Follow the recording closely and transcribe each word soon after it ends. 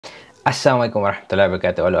Assalamualaikum warahmatullahi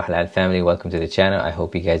wabarakatuh. Hello Halal family, welcome to the channel. I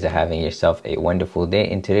hope you guys are having yourself a wonderful day.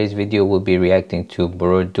 In today's video we'll be reacting to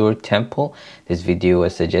Borobudur temple. This video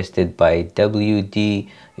was suggested by WD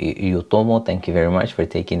Yutomo. Thank you very much for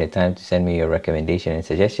taking the time to send me your recommendation and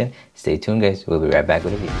suggestion. Stay tuned guys, we'll be right back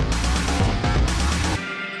with a video.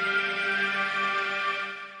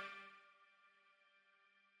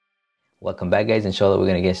 Welcome back guys. Inshallah we're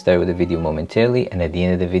going to get started with the video momentarily, and at the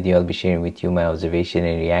end of the video I'll be sharing with you my observation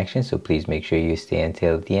and reaction, so please make sure you stay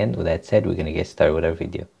until the end. With that said, we're going to get started with our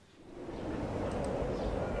video.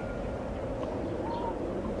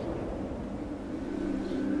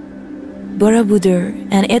 Borobudur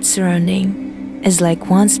and its surrounding is like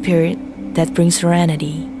one spirit that brings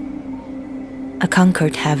serenity, a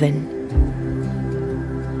conquered heaven.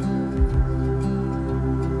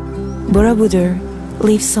 Borobudur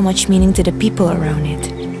leaves so much meaning to the people around it.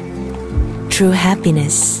 True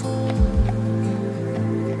happiness.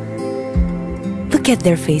 Look at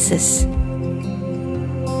their faces.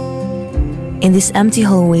 In this empty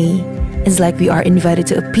hallway, it's like we are invited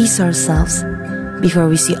to appease ourselves before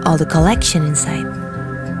we see all the collection inside.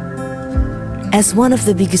 As one of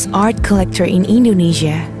the biggest art collector in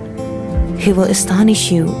Indonesia, he will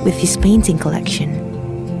astonish you with his painting collection.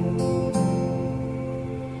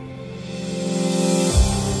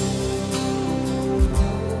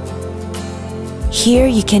 Here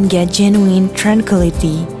you can get genuine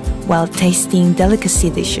tranquility while tasting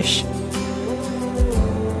delicacy dishes.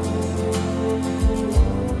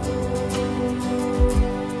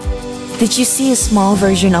 Did you see a small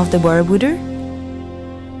version of the Borobudur?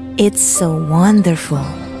 It's so wonderful.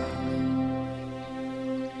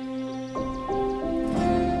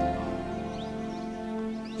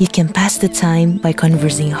 You can pass the time by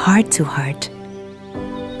conversing heart to heart.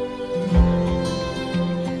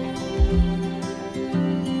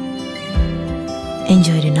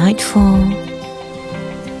 Enjoy the nightfall.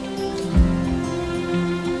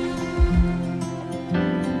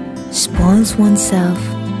 Spoils oneself.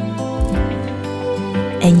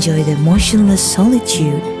 Enjoy the motionless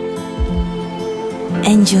solitude.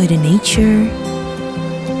 Enjoy the nature.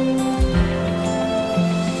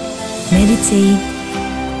 Meditate.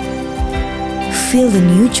 Feel the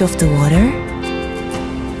nudge of the water.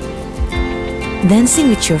 Dancing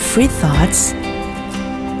with your free thoughts.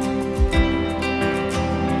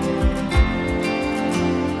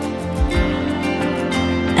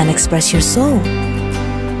 And express your soul.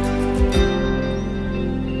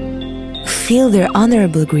 Feel their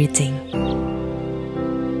honorable greeting.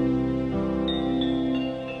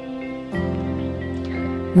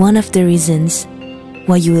 One of the reasons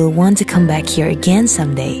why you will want to come back here again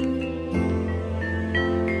someday.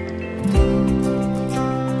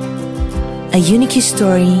 A unique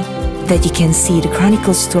story that you can see the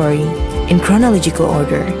chronicle story in chronological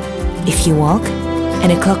order if you walk in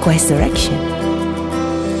a clockwise direction.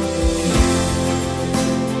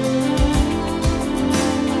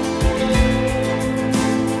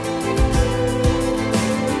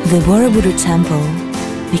 The Borobudur temple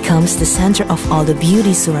becomes the center of all the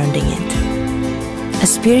beauty surrounding it. A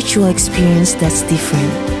spiritual experience that's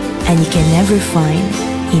different and you can never find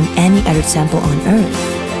in any other temple on earth.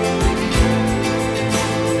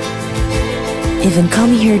 Even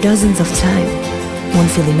coming here dozens of times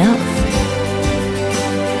won't feel enough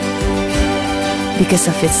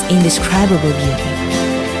because of its indescribable beauty.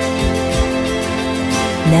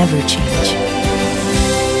 Never change.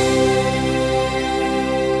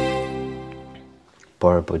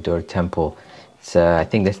 Borobudur temple. It's I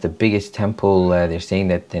think that's the biggest temple they're saying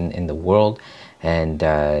that in the world, and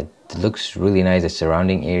it looks really nice. The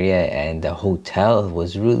surrounding area and the hotel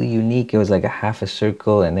was really unique. It was like a half a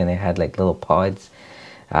circle, and then it had like little pods.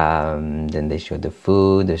 Then they showed the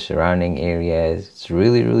food, the surrounding areas. It's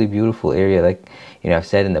really beautiful area. Like, you know, I've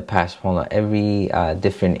said in the past, every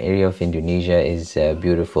different area of Indonesia is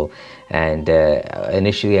beautiful. And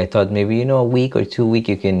initially I thought maybe, you know, a week or 2 weeks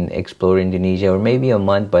you can explore Indonesia, or maybe a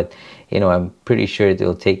month, but you know, I'm pretty sure it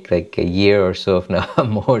will take like a year or so, if not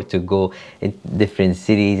more, to go in different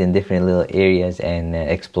cities and different little areas and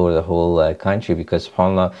explore the whole country. Because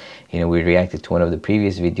subhanAllah, you know, we reacted to one of the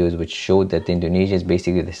previous videos which showed that Indonesia is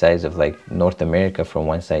basically the size of like North America from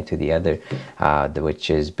one side to the other, which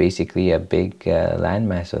is basically a big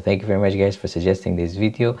landmass. So thank you very much guys for suggesting this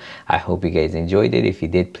video. I hope you guys enjoyed it. If you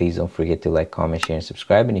did, please don't forget to like, comment, share and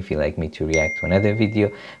subscribe. And if you'd like me to react to another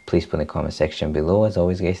video, please put in the comment section below. As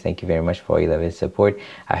always guys, thank you very much for all your love and support.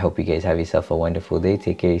 I hope you guys have yourself a wonderful day.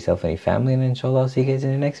 Take care of yourself and your family, and inshallah I'll see you guys in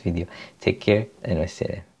the next video. Take care and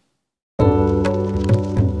wassalam.